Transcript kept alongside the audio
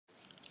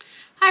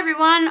Hi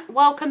everyone,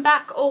 welcome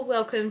back or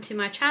welcome to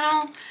my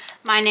channel.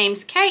 My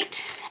name's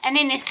Kate and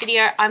in this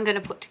video I'm going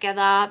to put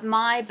together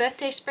my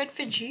birthday spread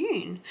for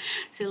June.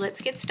 So let's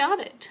get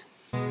started.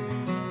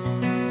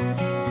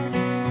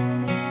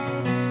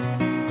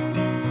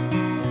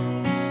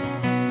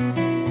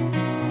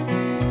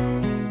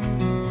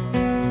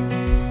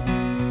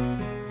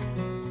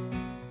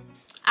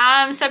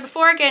 So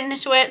before I get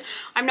into it,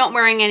 I'm not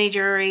wearing any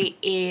jewelry.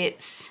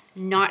 It's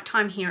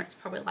nighttime here. It's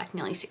probably like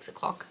nearly 6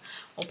 o'clock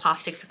or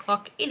past 6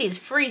 o'clock. It is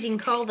freezing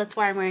cold. That's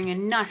why I'm wearing a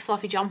nice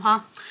fluffy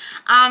jumper.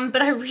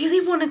 But I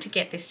really wanted to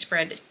get this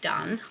spread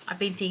done. I've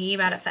been thinking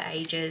about it for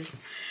ages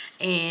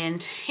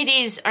and it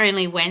is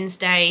only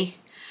Wednesday,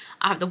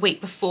 the week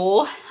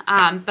before,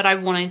 but I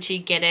wanted to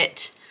get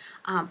it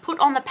put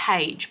on the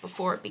page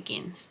before it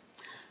begins.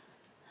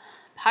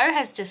 Poe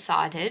has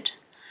decided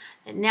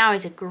that now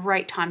is a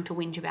great time to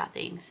whinge about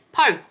things.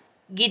 Poe,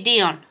 get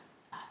down.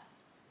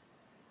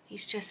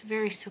 He's just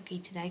very sooky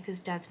today because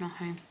Dad's not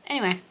home.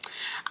 Anyway,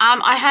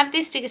 I have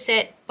this sticker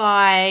set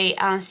by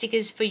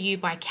Stickers For You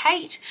by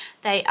Kate.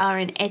 They are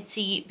an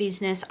Etsy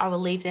business. I will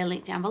leave their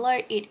link down below.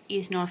 It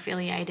is not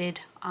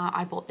affiliated.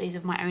 I bought these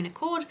of my own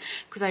accord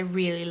because I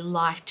really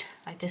liked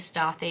the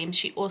star theme.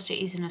 She also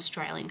is an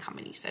Australian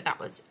company, so that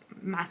was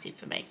massive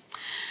for me.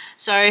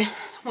 So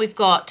we've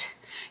got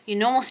your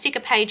normal sticker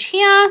page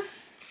here.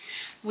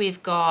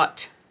 We've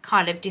got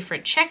kind of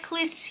different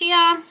checklists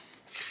here.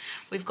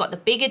 We've got the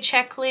bigger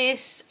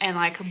checklists and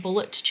like a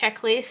bullet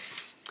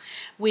checklists.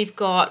 We've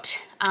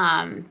got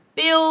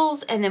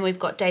bills, and then we've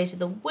got days of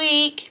the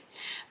week.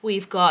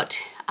 We've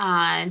got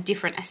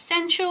different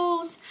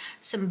essentials,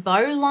 some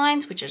bow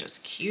lines, which are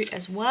just cute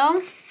as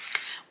well.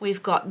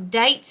 We've got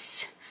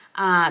dates,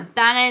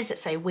 banners that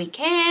say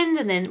weekend,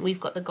 and then we've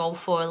got the gold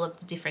foil of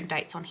the different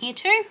dates on here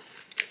too.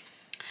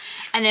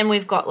 And then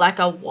we've got like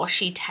a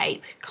washi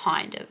tape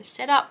kind of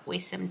setup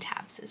with some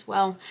tabs as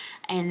well,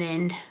 and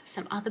then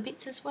some other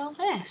bits as well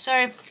there.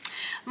 So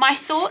my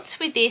thoughts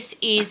with this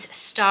is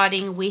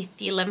starting with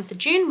the 11th of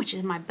June, which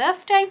is my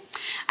birthday,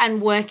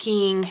 and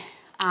working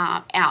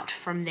out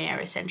from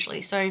there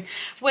essentially. So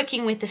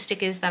working with the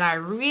stickers that I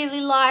really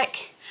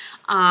like,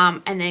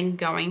 and then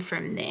going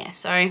from there.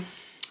 So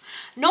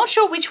not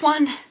sure which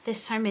one.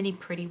 There's so many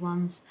pretty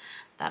ones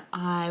that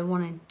I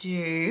want to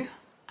do.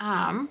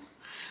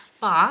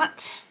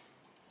 But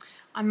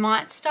I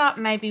might start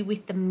maybe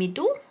with the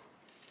middle.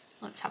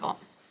 Let's have a look.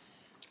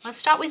 Let's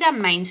start with our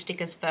main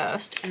stickers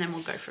first and then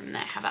we'll go from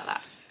there. How about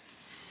that?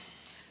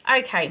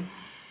 Okay.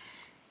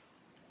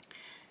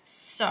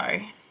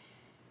 So,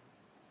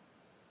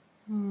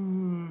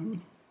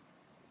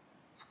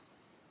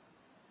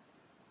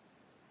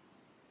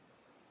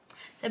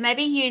 so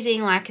maybe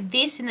using like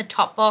this in the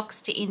top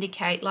box to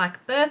indicate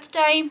like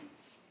birthday,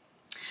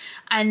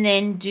 and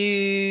then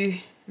do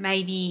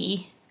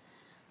maybe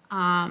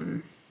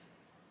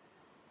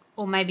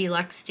or maybe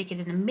like stick it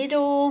in the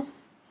middle.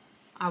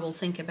 I will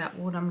think about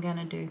what I'm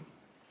gonna do.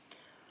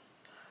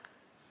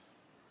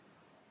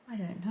 I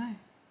don't know.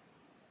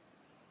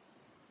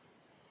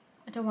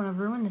 I don't want to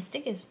ruin the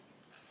stickers.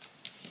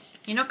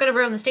 You're not gonna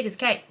ruin the stickers,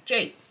 Kate.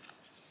 Jeez.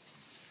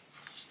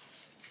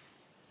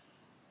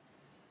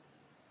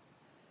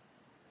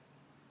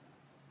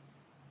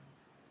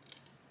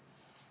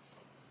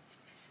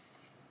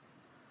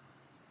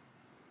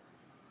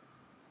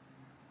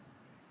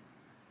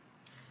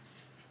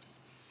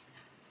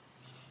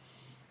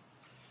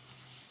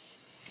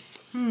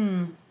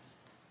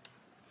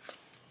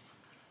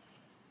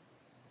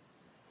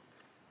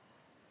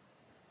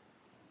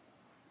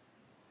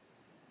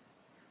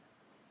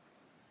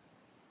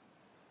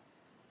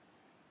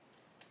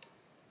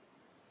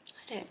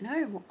 I don't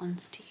know what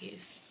ones to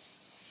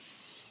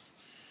use.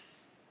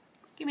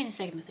 Give me a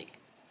second to think.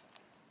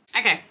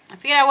 Okay, I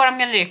figured out what I'm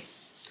gonna do.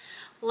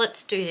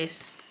 Let's do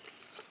this.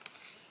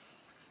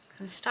 I'm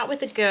gonna start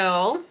with the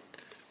girl.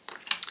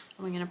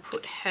 And we're gonna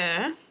put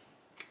her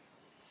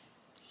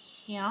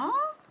here,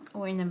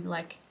 or in the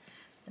like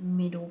the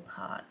middle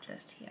part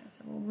just here.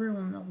 So we'll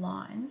ruin the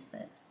lines,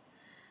 but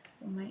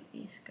we'll make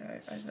this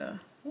go over.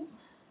 Ooh,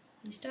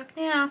 you stuck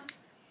now.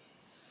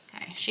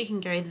 Okay, she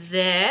can go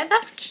there.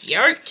 That's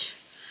cute.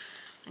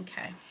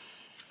 Okay,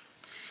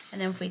 and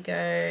then if we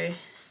go,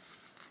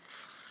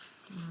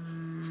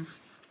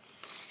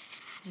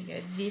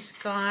 this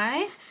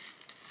guy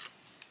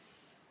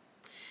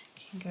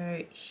can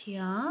go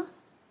here.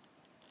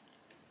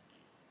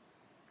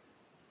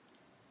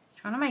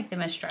 Trying to make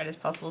them as straight as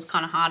possible is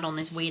kind of hard on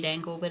this weird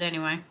angle, but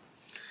anyway,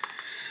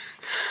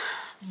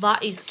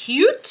 that is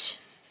cute.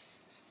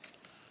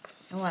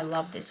 Oh, I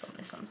love this one.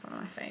 This one's one of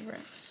my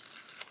favorites.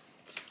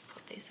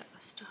 Put this at the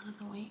start of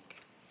the week.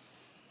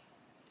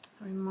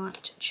 We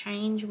might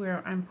change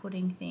where I'm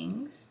putting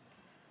things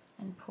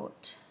and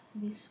put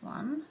this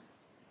one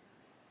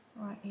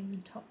right in the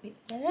top bit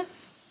there, and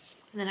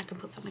then I can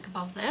put something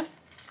above there.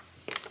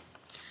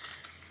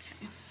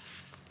 Okay.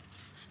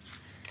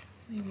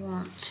 We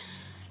want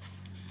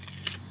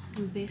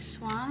this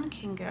one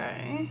can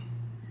go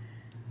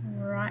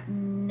right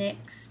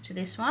next to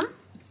this one.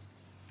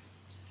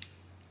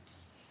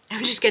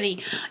 just gonna,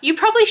 you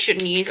probably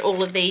shouldn't use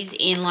all of these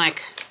in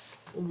like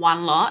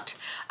one lot,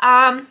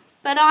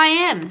 but I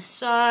am,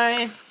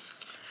 so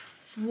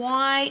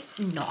why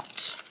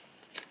not?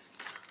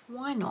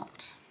 Why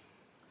not?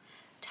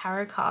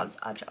 Tarot cards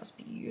are just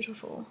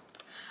beautiful.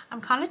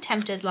 I'm kind of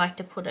tempted like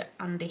to put it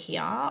under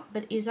here,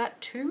 but is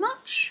that too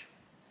much?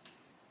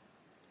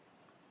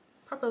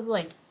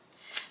 Probably.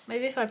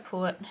 Maybe if I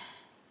put,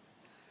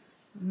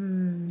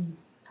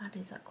 that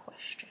is a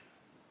question.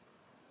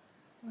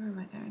 Where am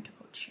I going to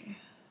put you?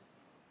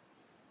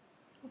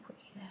 I'll put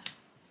you there.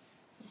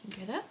 You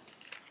can go there.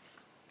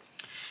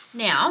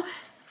 Now,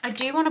 I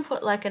do want to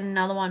put like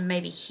another one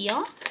maybe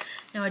here.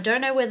 Now, I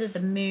don't know whether the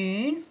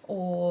moon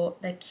or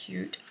the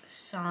cute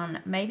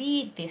sun,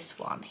 maybe this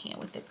one here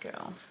with the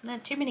girl. There are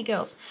too many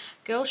girls.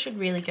 Girls should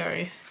really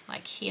go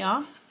like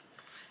here.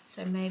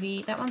 So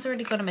maybe that one's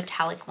already got a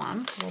metallic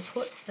one. So we'll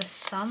put the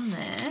sun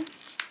there.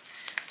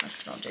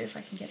 That's what I'll do if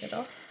I can get it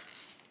off.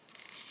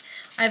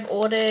 I've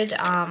ordered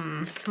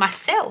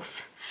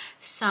myself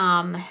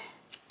some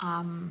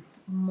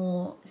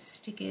more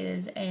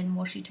stickers and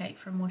washi tape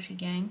from Washi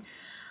Gang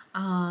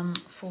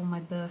for my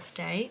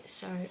birthday,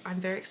 so I'm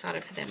very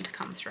excited for them to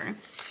come through.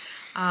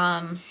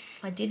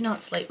 I did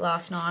not sleep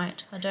last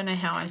night. I don't know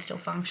how I'm still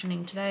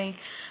functioning today,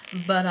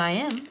 but I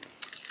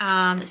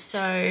am.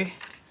 So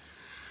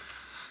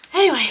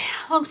anyway,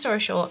 long story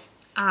short,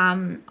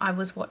 I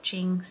was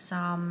watching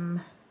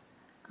some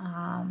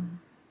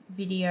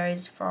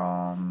videos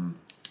from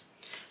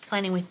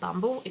Planning with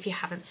Bumble. If you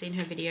haven't seen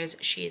her videos,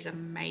 she is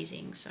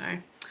amazing. So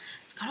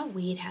it's kind of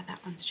weird how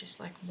that one's just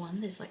like one,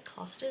 there's like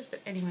clusters,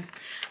 but anyway,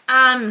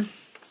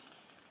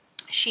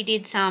 she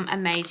did some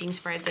amazing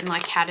spreads and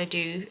like how to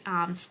do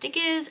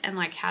stickers and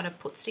like how to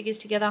put stickers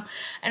together,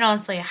 and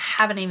honestly I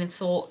haven't even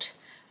thought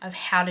of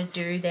how to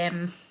do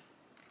them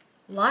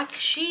like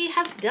she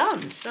has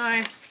done.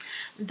 So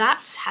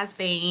that has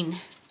been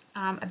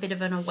a bit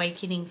of an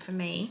awakening for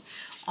me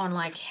on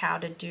like how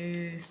to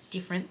do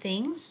different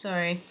things,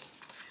 so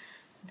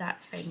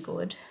that's been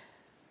good.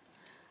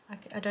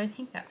 I don't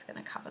think that's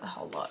going to cover the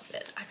whole lot,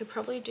 but I could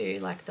probably do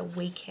like the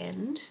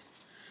weekend,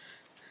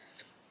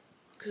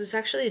 because it's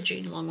actually a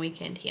June long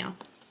weekend here,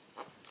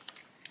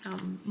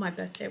 my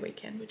birthday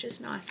weekend, which is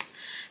nice.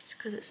 It's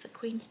because it's the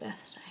Queen's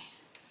birthday.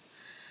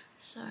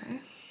 So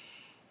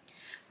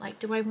like,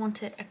 do I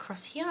want it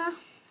across here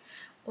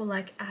or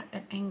like at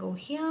an angle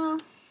here,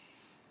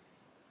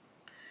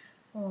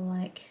 or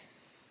like,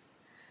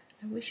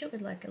 I wish it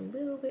would like a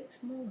little bit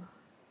smaller,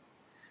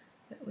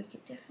 but we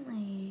could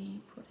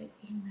definitely put it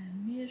in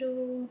the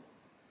middle,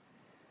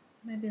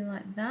 maybe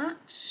like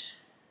that.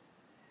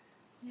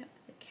 Yep,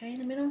 the K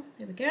in the middle,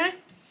 there we go.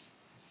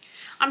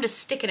 I'm just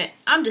sticking it,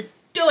 I'm just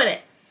doing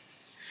it.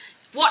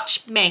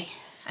 Watch me.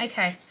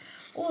 Okay,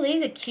 oh,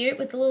 these are cute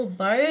with the little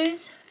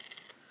bows.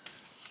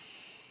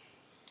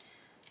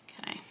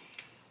 Okay,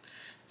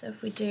 so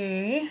if we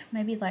do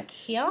maybe like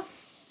here,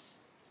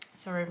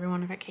 sorry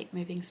everyone if I keep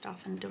moving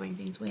stuff and doing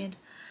things weird.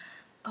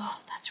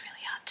 Oh, that's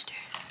really hard to do.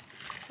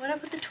 Where'd I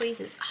put the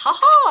tweezers?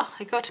 Haha!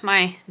 I got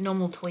my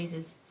normal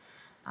tweezers.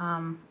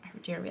 I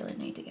do really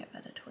need to get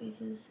better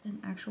tweezers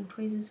and actual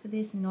tweezers for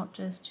this, and not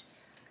just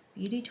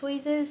beauty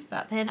tweezers,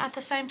 but then at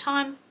the same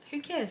time, who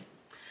cares?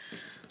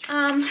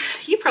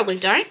 You probably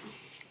don't.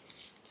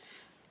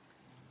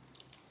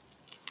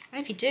 And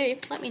if you do,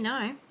 let me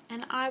know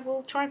and I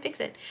will try and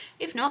fix it.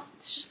 If not,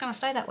 it's just gonna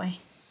stay that way.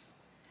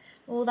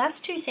 Well, that's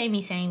too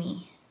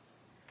samey.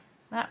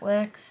 That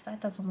works,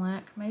 that doesn't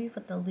work. Maybe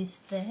put the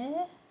list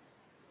there.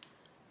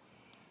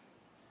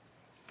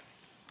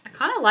 I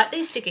kind of like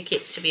these sticker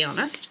kits, to be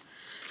honest.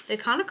 They're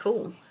kind of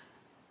cool.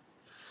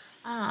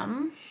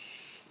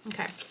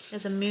 Okay,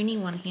 there's a Moony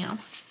one here.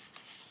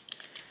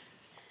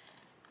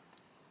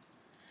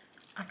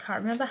 I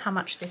can't remember how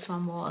much this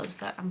one was,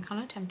 but I'm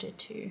kind of tempted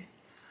to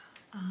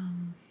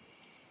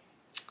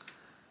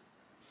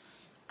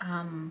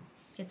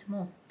get some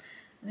more.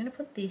 I'm going to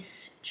put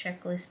this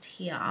checklist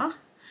here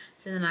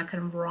so then I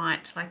can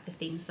write like the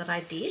things that I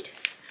did,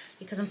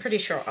 because I'm pretty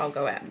sure I'll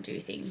go out and do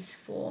things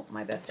for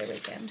my birthday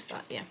weekend.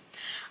 But yeah,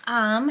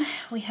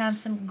 we have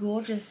some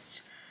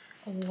gorgeous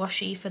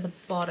washi for the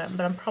bottom,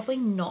 but I'm probably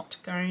not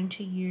going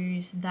to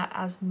use that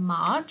as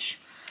much.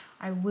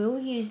 I will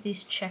use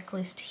this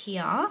checklist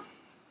here. I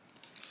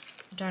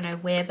don't know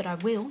where, but I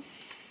will.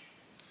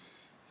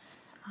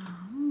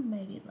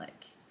 Maybe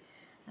like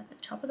at the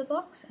top of the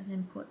box, and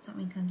then put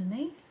something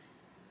underneath.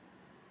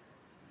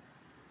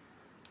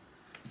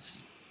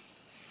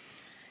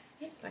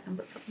 Yep, I can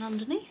put something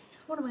underneath.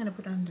 What am I going to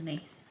put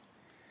underneath?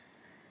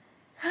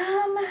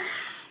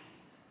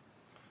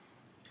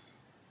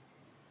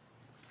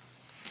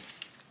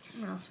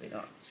 What else we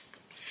got?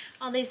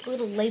 Oh, these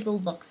little label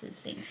boxes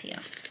things here.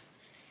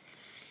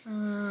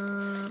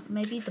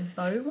 Maybe the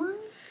bow one?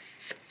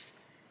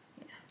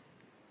 Yeah,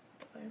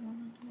 the bow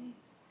one underneath.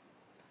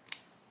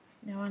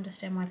 Now I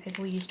understand why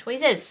people use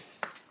tweezers.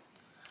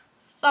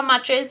 So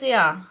much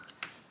easier.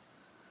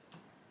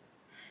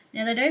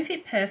 Now they don't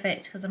fit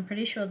perfect because I'm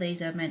pretty sure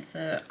these are meant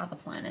for other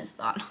planners,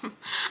 but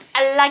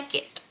I like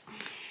it.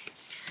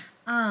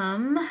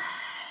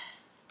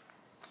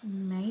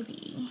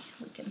 Maybe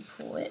we can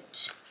put a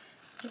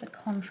bit of a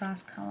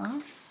contrast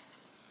colour.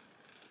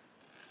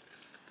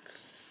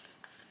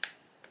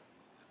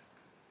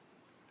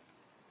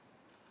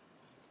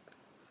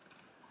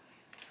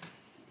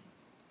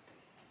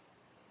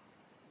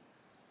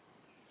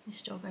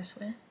 This dog, I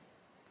swear.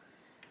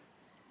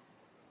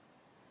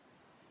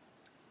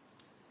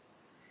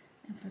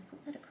 And if I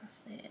put that across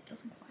there, it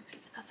doesn't quite fit,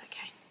 but that's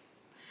okay.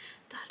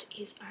 That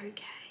is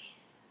okay.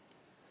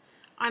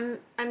 I'm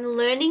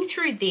learning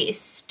through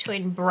this to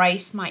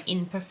embrace my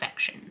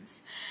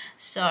imperfections.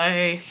 So,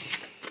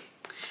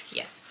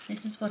 yes,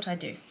 this is what I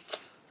do.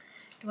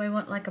 Do I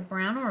want like a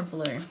brown or a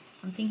blue?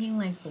 I'm thinking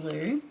like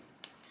blue,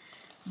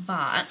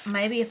 but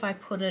maybe if I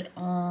put it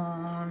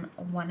on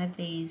one of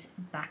these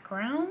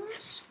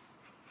backgrounds.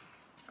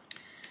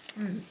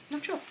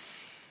 Not sure.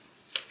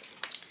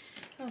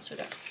 What else we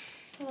got?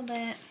 All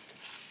that.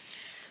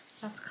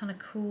 That's kind of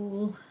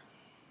cool.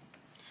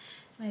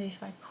 Maybe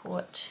if I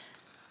put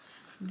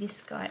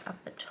this guy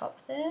up the top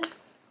there.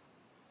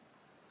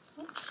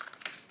 Oops.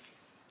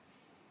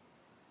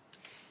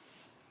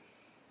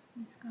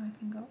 This guy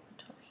can go up the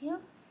top here.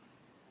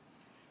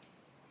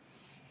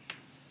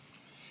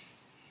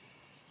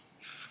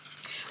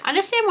 I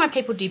understand why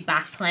people do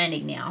back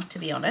planning now, to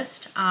be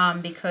honest,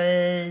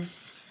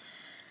 because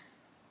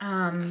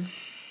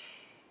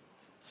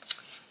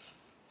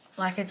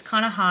like it's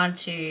kind of hard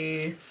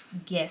to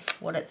guess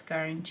what it's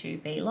going to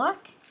be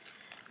like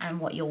and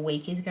what your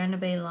week is going to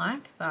be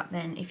like, but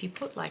then if you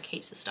put like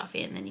heaps of stuff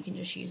in, then you can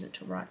just use it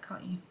to write,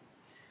 can't you?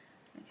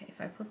 Okay,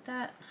 if I put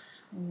that,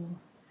 ooh,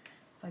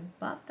 if I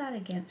butt that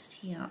against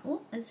here,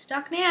 oh, it's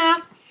stuck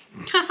now.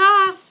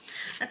 Haha,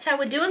 that's how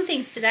we're doing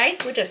things today.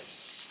 We're just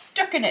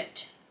stuck in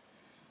it.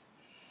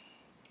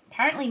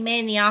 Apparently me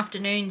in the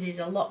afternoons is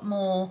a lot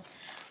more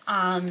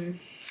out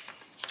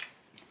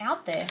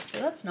there, so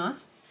that's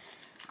nice.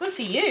 Good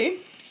for you.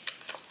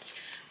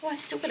 Oh, I've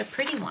still got a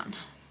pretty one.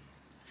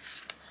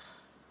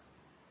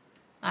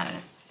 I don't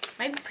know.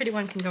 Maybe the pretty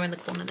one can go in the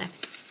corner there. I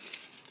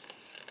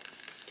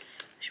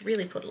should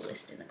really put a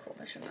list in the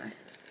corner, shouldn't I?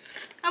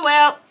 Oh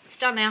well, it's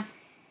done now.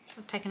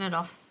 I've taken it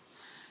off.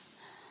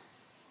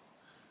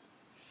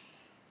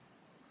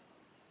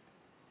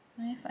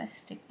 Maybe if I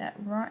stick that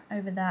right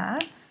over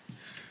that.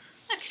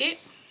 That's cute.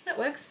 That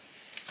works.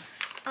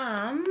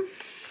 And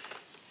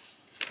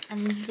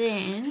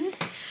then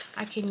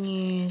I can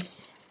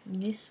use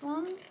this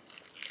one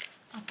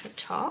up the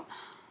top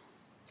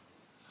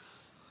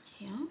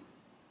here.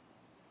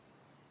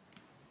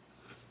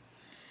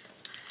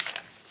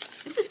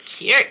 This is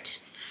cute.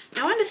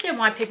 Now I understand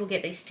why people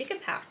get these sticker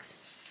packs.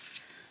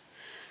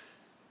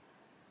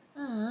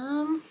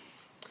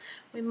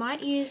 We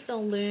might use the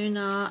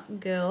Luna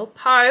Girl.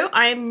 Poe,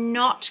 I'm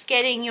not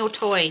getting your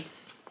toy.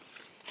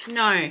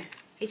 No.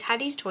 He's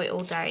had his toy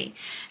all day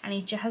and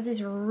he has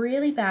this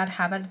really bad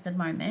habit at the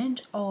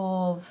moment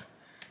of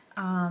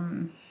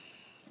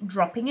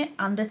dropping it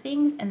under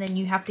things and then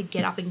you have to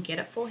get up and get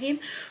it for him.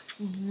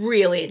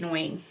 Really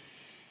annoying.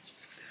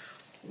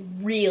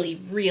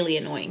 Really, really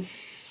annoying.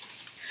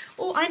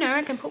 Oh, I know,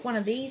 I can put one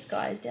of these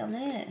guys down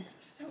there.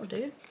 That will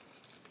do.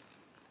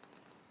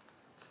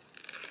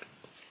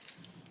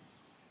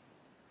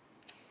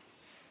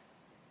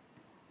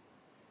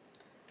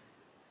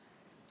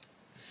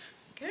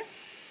 Okay.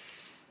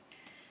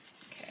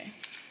 Okay.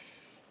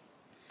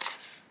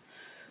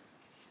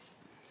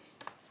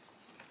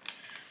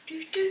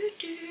 Do, do,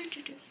 do,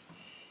 do, do.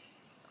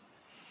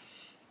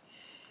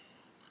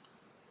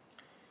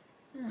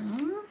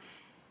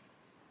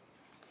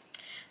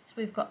 So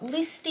we've got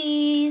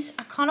listies.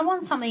 I kind of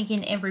want something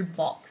in every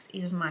box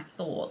is my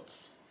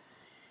thoughts.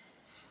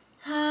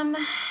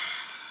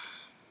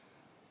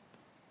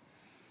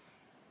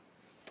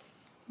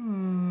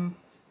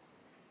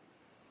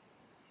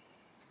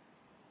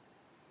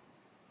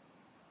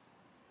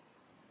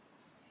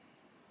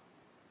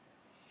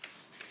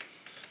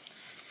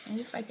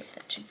 Maybe if I get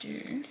that to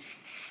do.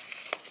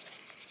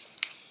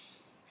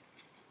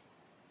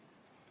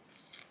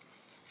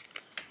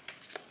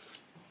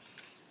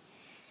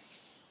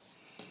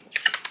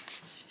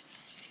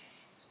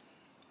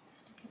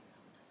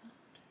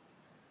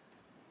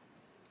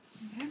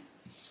 Okay.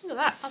 Look at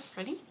that, that's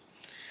pretty.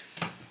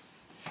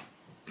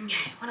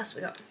 Okay, what else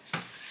we got?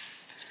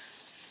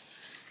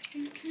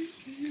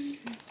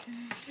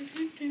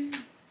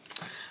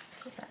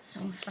 Got that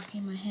song stuck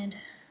in my head.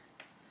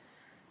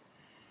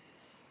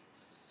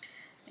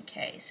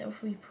 Okay, so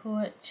if we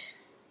put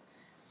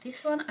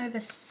this one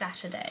over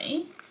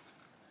Saturday,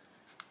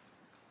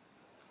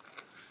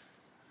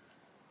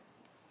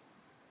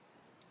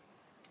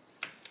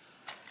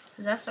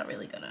 because that's not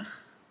really gonna,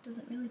 does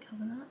it really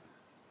cover that?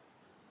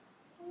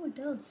 Oh, it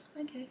does.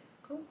 Okay,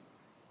 cool.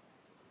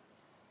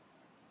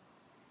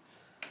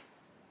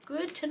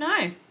 Good to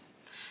know.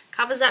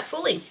 Covers that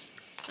fully.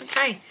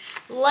 Okay,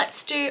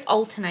 let's do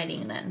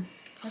alternating then.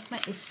 Let's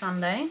make this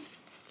Sunday.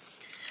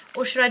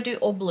 Or should I do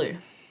all blue?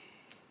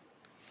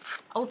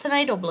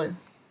 Alternate or blue?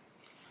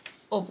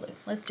 All blue.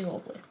 Let's do all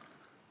blue.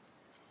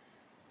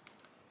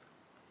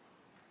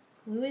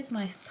 Blue is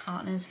my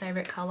partner's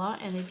favourite colour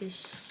and it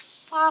is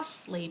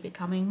fastly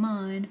becoming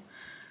mine.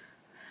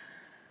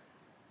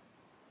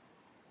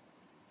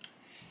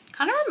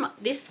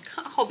 This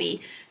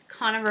hobby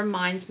kind of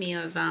reminds me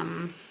of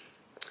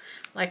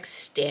like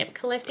stamp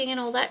collecting and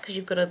all that, because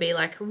you've got to be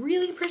like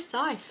really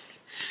precise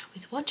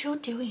with what you're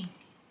doing,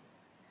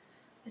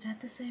 but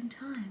at the same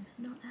time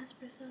not as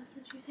precise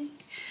as you think.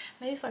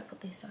 Maybe if I put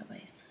these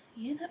sideways.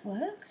 Yeah, that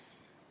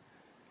works.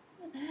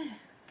 Look at that.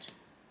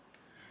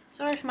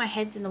 Sorry if my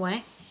head's in the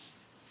way.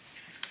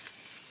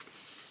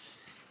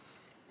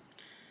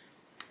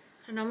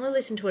 I normally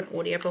listen to an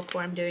audiobook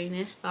while I'm doing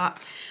this, but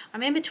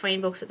I'm in between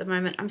books at the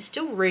moment. I'm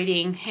still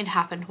reading It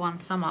Happened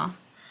One Summer.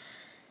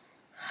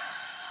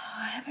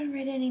 I haven't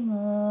read any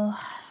more.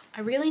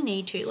 I really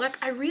need to. Like,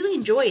 I really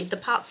enjoyed the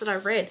parts that I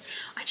read.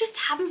 I just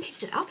haven't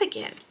picked it up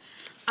again.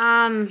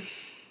 I'm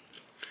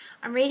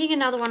reading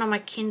another one on my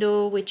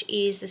Kindle, which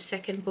is the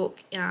second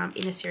book in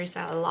a series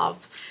that I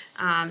love.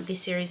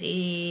 This series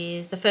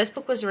is, the first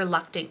book was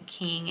Reluctant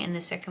King and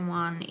the second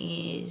one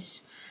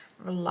is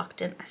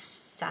Reluctant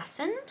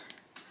Assassin,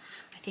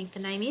 I think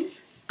the name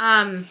is.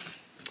 And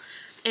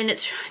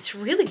it's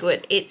really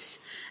good. It's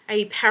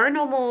a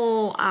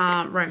paranormal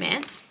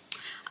romance.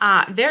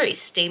 Very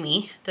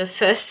steamy. The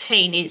first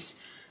scene is,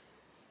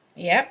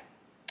 yep.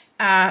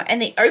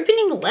 And the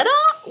opening letter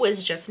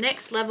was just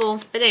next level.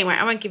 But anyway,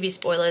 I won't give you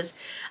spoilers.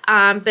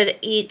 But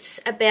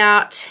it's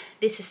about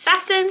this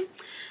assassin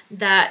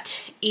that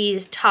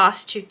is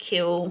tasked to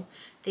kill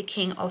the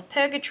King of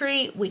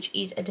Purgatory, which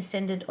is a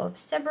descendant of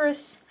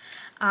Cerberus.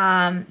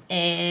 Oh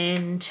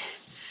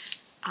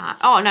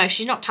no,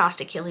 she's not tasked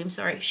to kill him,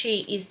 sorry.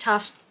 She is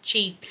tasked,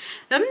 he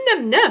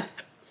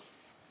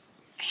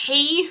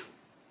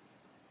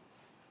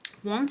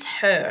wants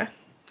her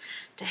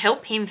to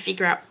help him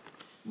figure out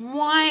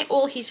why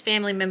all his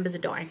family members are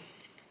dying.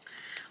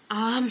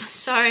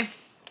 So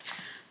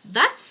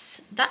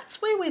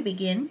that's where we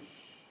begin.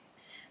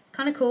 It's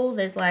kind of cool.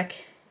 There's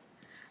like,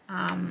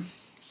 what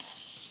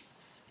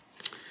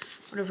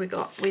have we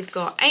got? We've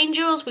got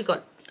angels, we've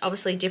got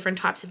obviously different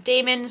types of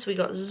demons, we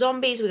got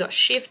zombies, we got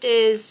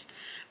shifters,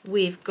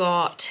 we've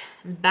got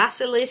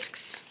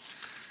basilisks,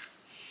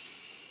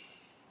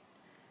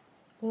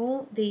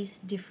 all these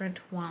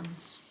different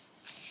ones.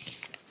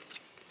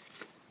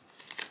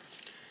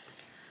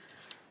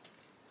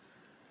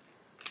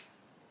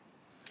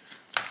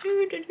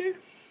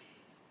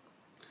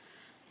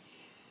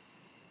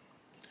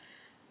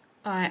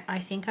 I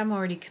think I'm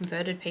already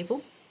converted,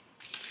 people.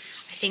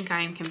 I think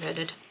I am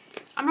converted.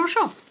 I'm not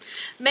sure.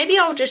 Maybe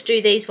I'll just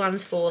do these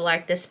ones for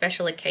like the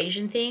special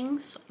occasion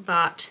things,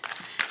 but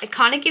it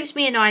kind of gives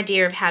me an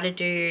idea of how to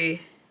do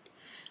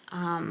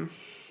the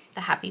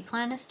happy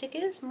planner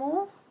stickers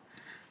more.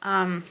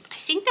 I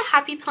think the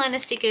happy planner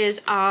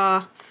stickers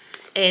are,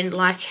 and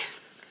like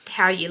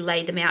how you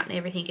lay them out and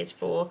everything, is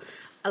for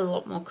a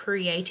lot more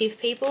creative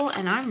people,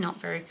 and I'm not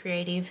very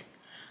creative.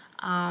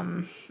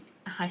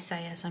 I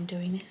say as I'm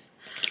doing this.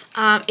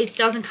 It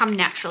doesn't come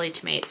naturally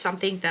to me. It's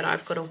something that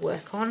I've got to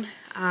work on.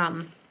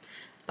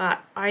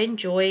 But I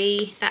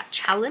enjoy that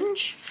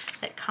challenge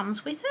that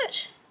comes with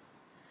it.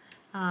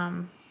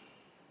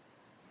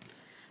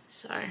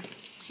 So,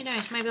 who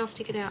knows? Maybe I'll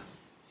stick it out.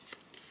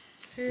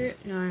 Who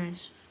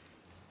knows?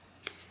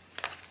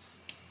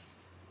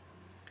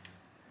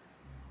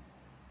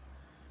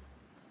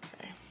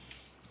 Okay.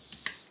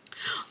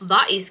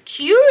 That is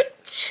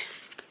cute.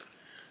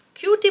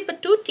 Cutie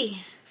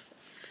patootie.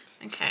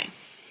 Okay,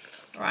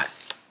 right.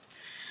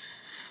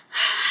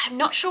 I'm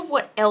not sure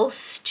what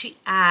else to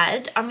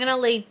add. I'm going to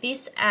leave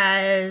this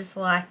as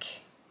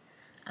like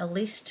a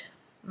list,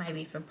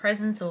 maybe for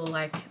presents or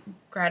like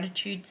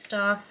gratitude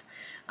stuff.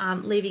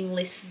 Leaving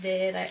lists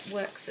there, that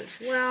works as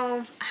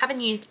well. I haven't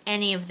used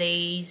any of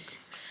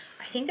these.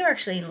 I think they're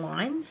actually in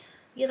lines.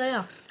 Yeah, they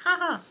are.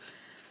 Haha.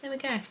 There we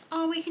go.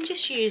 Oh, we can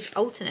just use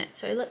alternate.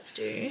 So let's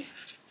do,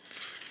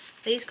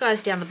 these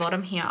guys down the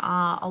bottom here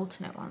are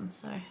alternate ones.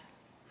 So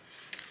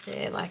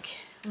they're like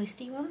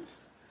listy ones.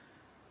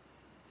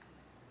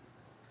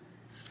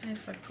 Maybe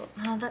if I put,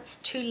 oh, that's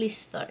 2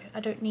 lists though.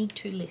 I don't need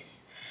 2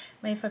 lists.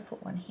 Maybe if I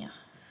put one here.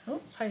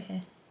 Oh, right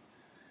here.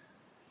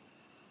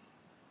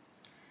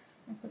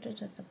 I put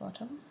it at the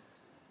bottom.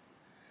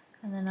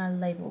 And then I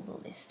label the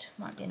list.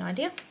 Might be an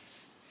idea.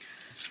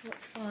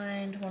 Let's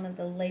find one of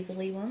the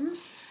label-y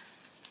ones.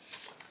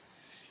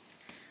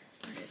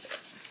 Where is it?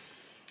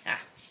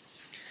 Ah.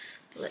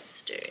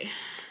 Let's do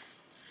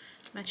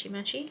matchy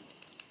matchy.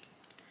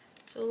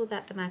 It's all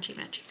about the matchy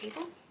matchy,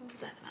 people. All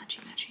about the matchy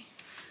matchy.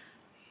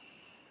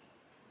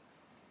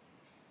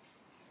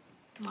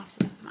 Life's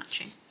about the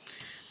matching.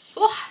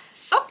 Oh,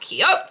 so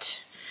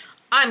cute.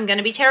 I'm going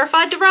to be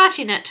terrified to write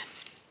in it.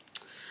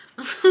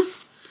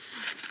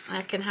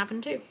 That can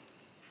happen too.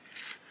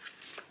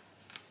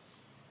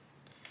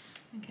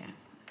 Okay,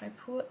 if I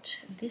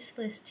put this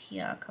list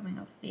here coming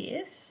off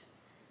this,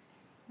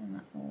 then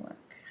that will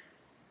work.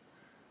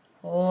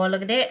 Oh,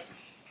 look at it.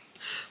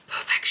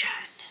 Perfection.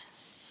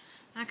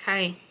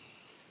 Okay.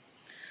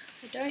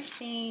 I don't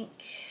think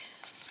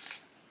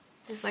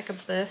There's like a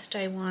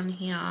birthday one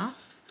here. I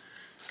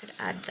could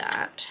add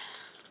that.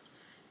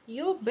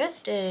 Your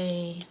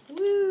birthday.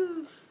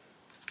 Woo!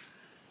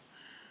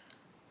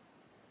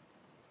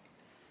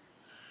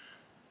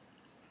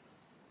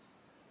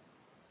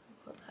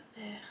 Put that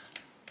there.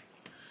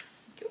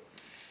 Thank you.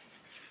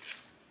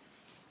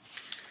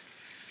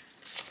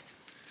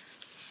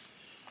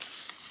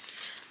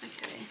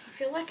 Okay, I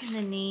feel like in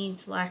the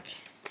needs, like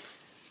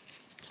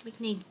some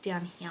big need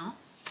down here.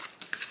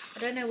 I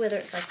don't know whether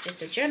it's like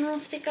just a general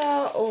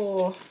sticker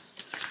or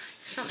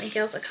something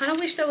else. I kind of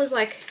wish there was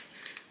like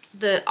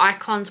the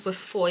icons were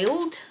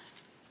foiled,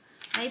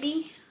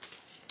 maybe.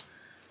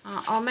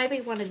 Or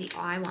maybe one of the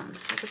eye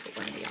ones. I could put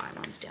one of the eye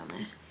ones down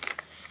there.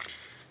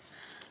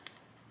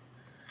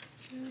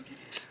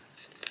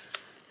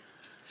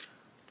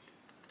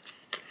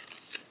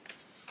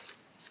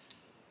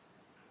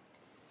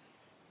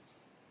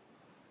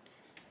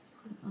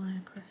 Put an eye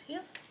across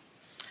here.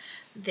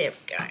 There we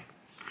go.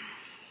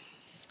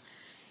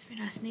 It's very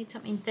nice. Need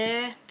something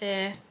there,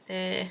 there,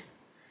 there.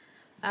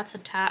 That's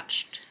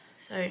attached.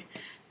 So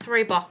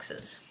 3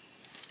 boxes.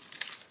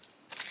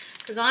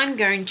 Because I'm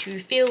going to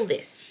fill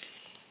this.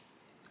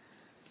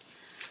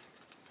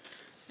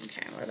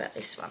 Okay, what about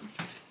this one?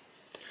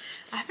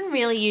 I haven't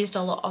really used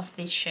a lot of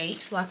this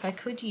sheet. Like I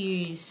could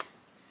use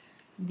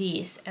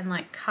this and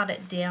like cut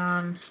it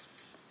down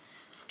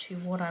to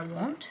what I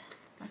want.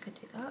 I could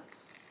do that.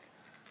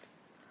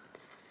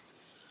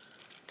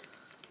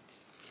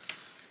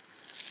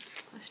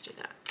 Let's do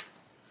that.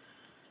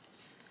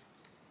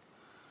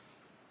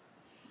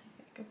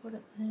 I could put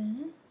it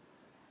there.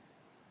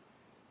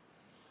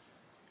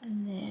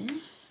 And then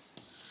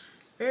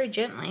very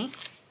gently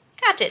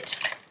cut it.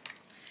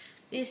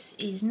 This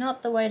is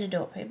not the way to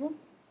do it, people.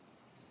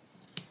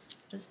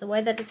 It's the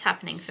way that it's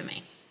happening for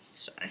me.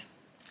 So,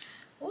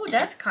 oh,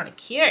 that's kind of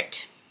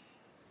cute.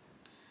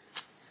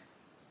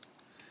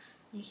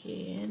 You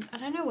can, I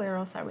don't know where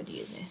else I would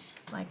use this.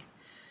 Like,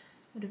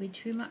 would it be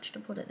too much to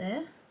put it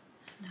there?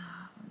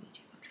 Nah, it wouldn't be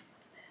too much to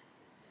put it there.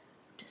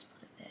 Just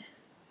put it there.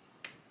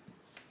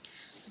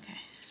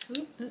 Okay.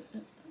 Ooh, ooh,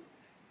 ooh.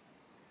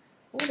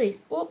 All these,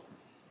 oh,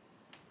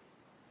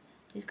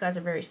 these guys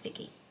are very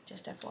sticky,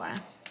 just FYI.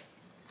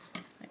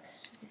 Like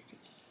super sticky.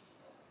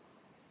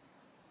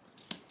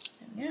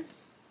 There we go.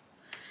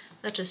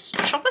 That just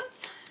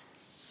choppeth.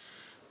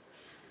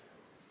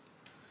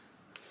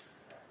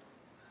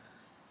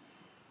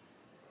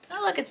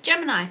 Oh look, it's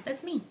Gemini.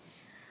 That's me.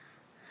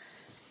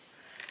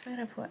 Where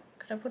did I put?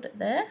 Could I put it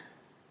there?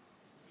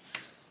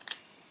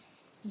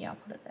 Yeah, I'll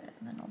put it there,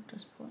 and then I'll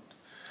just put.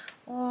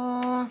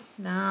 Oh,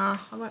 no,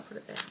 I won't put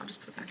it there. I'll just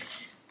put it back.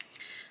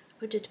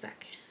 Put it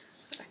back.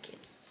 Put it back in.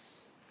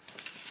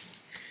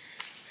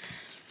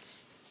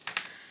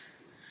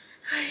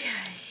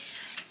 Okay.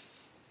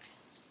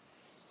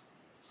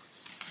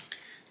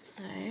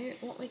 So,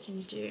 what we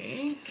can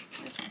do...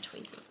 Where's my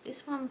tweezers?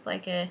 This one's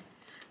like a...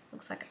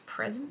 Looks like a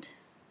present.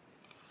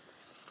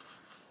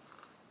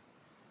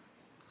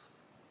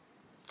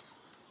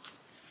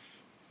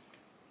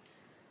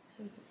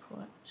 So we could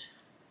put...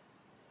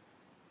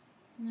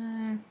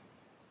 No,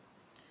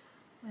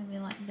 maybe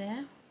like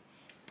there.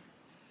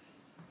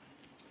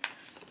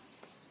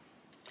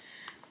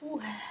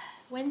 Ooh,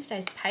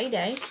 Wednesday's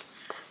payday.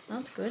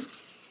 That's good.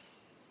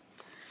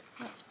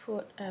 Let's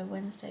put a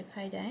Wednesday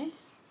payday.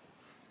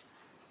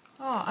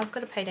 Oh, I've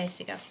got a payday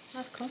sticker.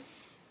 That's cool.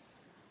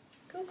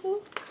 Cool,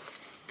 cool.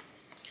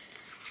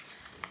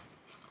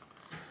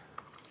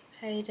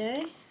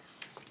 Payday.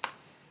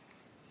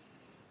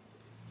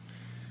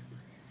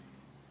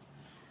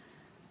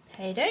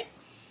 Payday.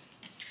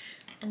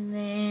 And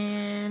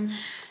then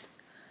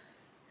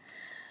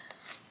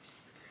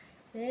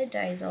their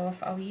days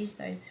off, I'll use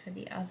those for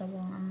the other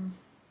one.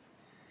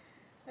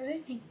 I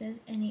don't think there's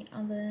any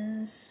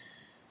others.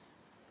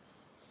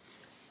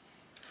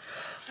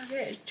 I'm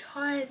getting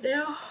tired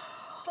now.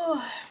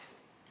 Oh.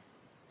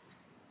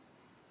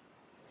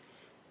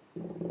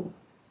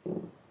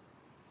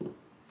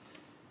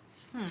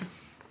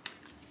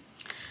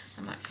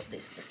 I might put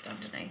this list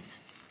underneath.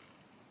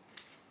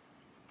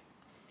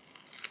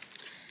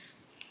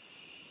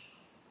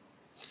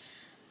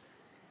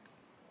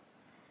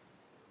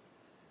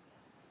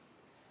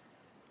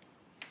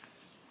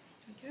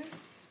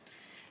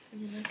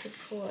 And then I could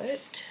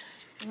put,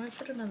 I won't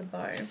put another bow.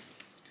 I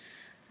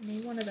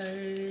need one of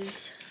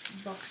those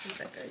boxes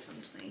that goes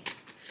underneath.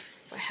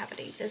 If I have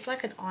any. There's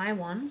like an eye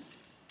one.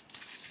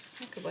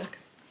 That could work.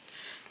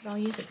 But I'll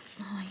use it.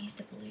 Oh, I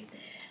used a blue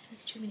there.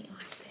 There's too many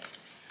eyes there.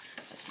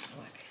 That's not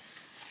gonna work.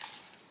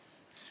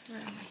 Where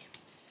am I?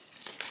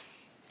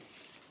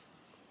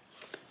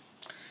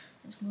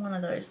 There's one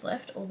of those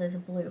left, or there's a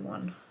blue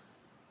one.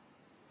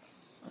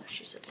 Oh,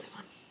 she's a blue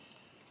one.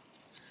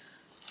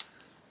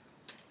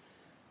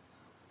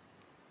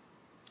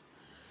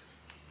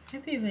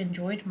 Hope you've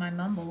enjoyed my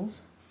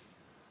mumbles.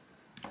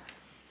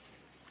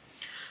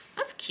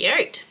 That's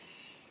cute.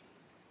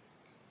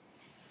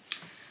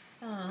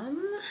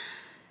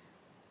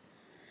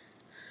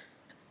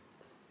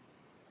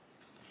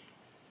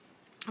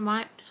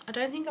 I I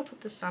don't think I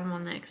put the sun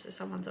one there because the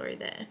sun one's already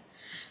there.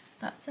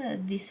 That's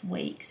this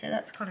week, so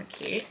that's kind of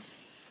cute.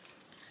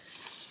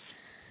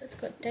 It's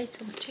got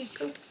dates on it too,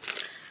 cool.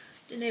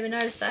 Didn't even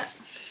notice that.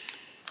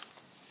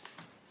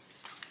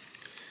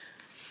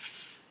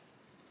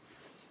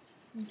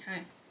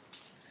 Okay.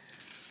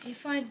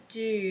 If I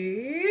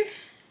do,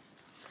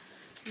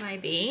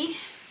 maybe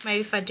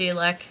if I do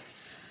like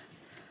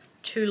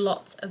 2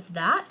 lots of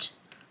that,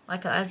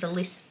 like as a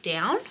list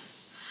down,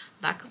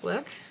 that could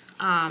work.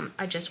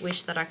 I just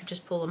wish that I could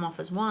just pull them off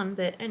as one,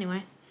 but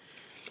anyway,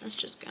 that's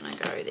just gonna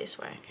go this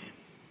way. Okay.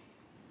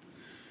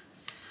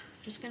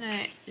 I'm just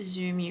gonna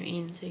zoom you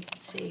in so you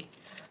can see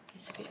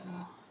this a bit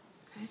more.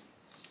 Okay.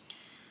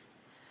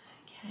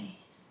 Okay.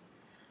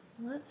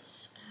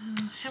 Let's.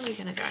 How are we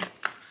gonna go?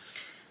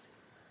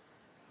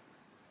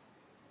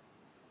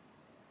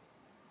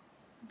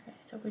 Okay,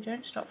 so we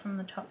don't stop from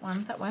the top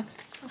one. That works.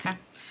 Okay.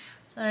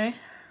 So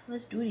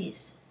let's do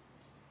this.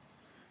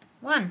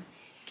 1.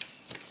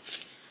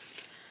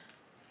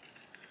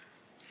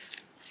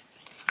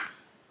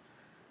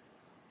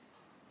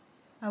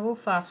 I will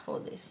fast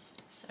forward this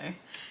so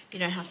you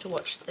don't have to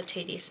watch the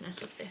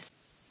tediousness of this.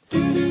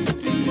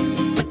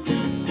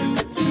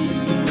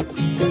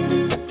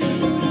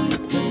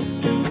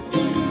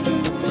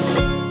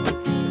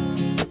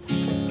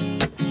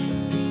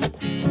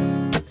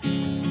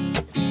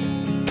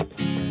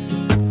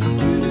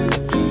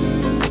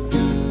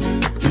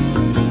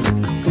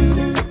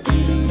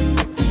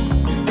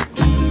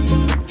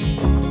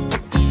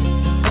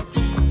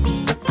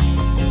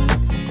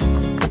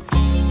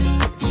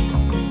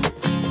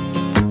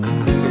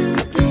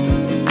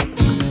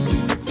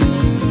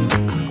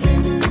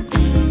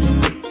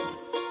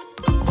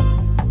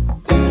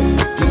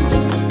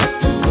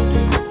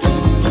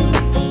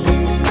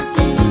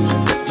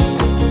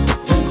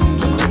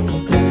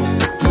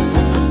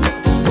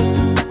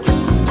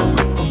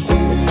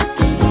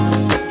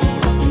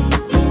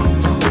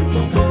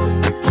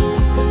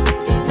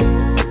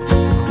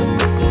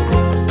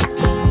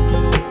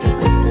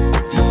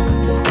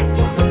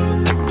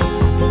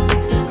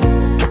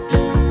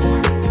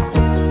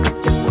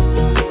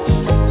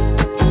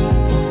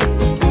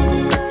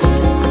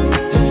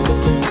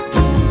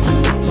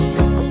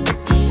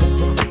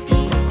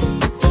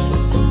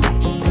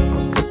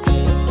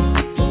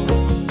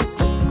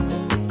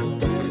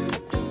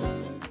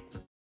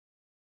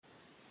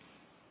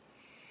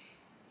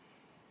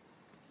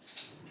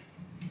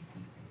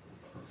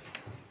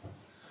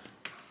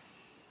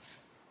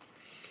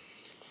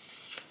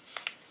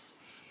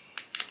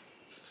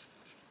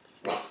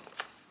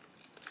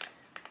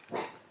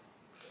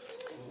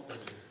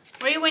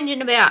 What are you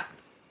whinging about?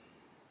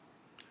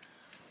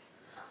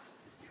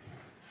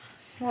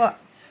 What?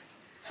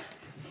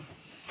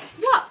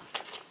 What?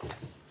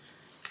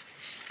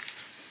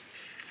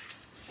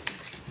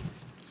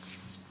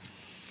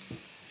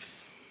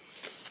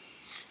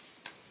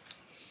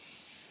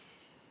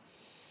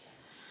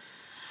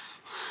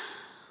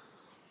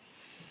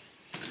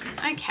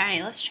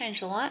 Okay, let's change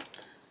the light.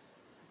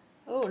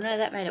 Oh no,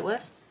 that made it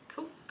worse.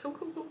 Cool, cool,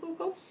 cool, cool, cool,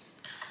 cool.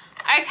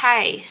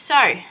 Okay,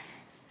 so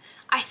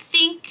I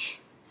think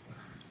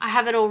I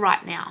have it all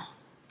right now.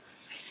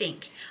 I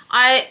think.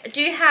 I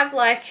do have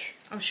like,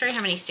 I'll show you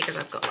how many stickers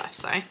I've got left.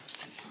 So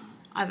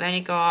I've only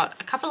got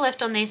a couple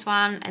left on this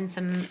one and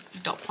some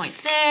dot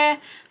points there.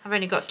 I've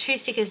only got 2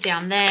 stickers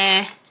down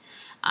there.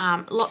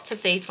 Lots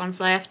of these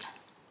ones left.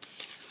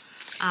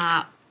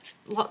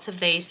 Lots of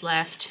these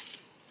left.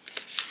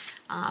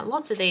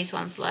 Lots of these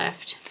ones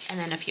left, and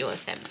then a few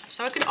of them left.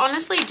 So I could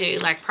honestly do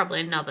like probably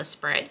another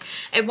spread.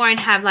 It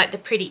won't have like the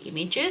pretty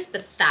images,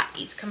 but that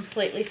is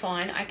completely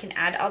fine. I can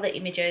add other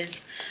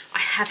images. I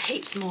have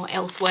heaps more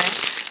elsewhere,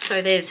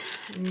 so there's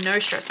no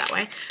stress that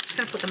way. I'm just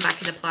gonna put them back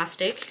into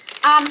plastic.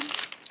 One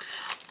second.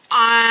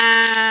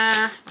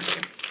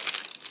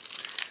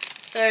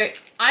 So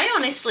I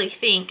honestly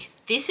think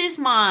this is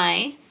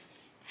my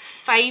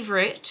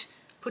favorite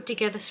put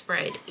together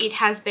spread. It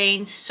has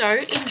been so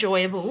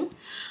enjoyable.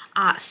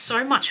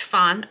 So much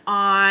fun.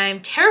 I'm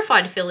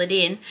terrified to fill it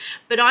in,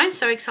 but I'm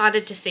so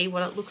excited to see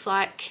what it looks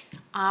like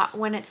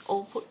when it's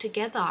all put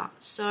together.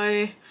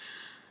 So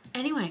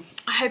anyway,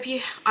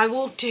 I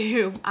will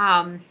do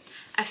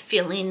a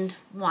fill-in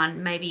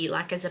one, maybe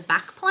like as a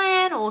back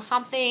plan or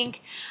something,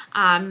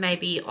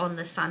 maybe on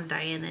the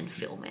Sunday and then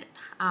film it,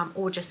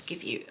 or just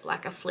give you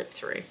like a flip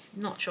through.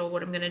 Not sure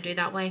what I'm going to do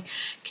that way.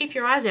 Keep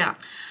your eyes out.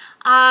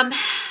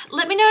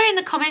 Let me know in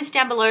the comments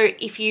down below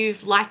if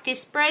you've liked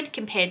this spread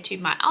compared to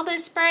my other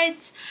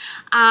spreads.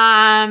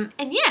 And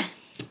yeah,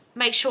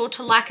 make sure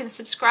to like and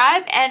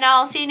subscribe, and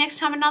I'll see you next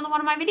time in another one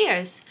of my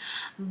videos.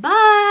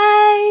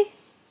 Bye!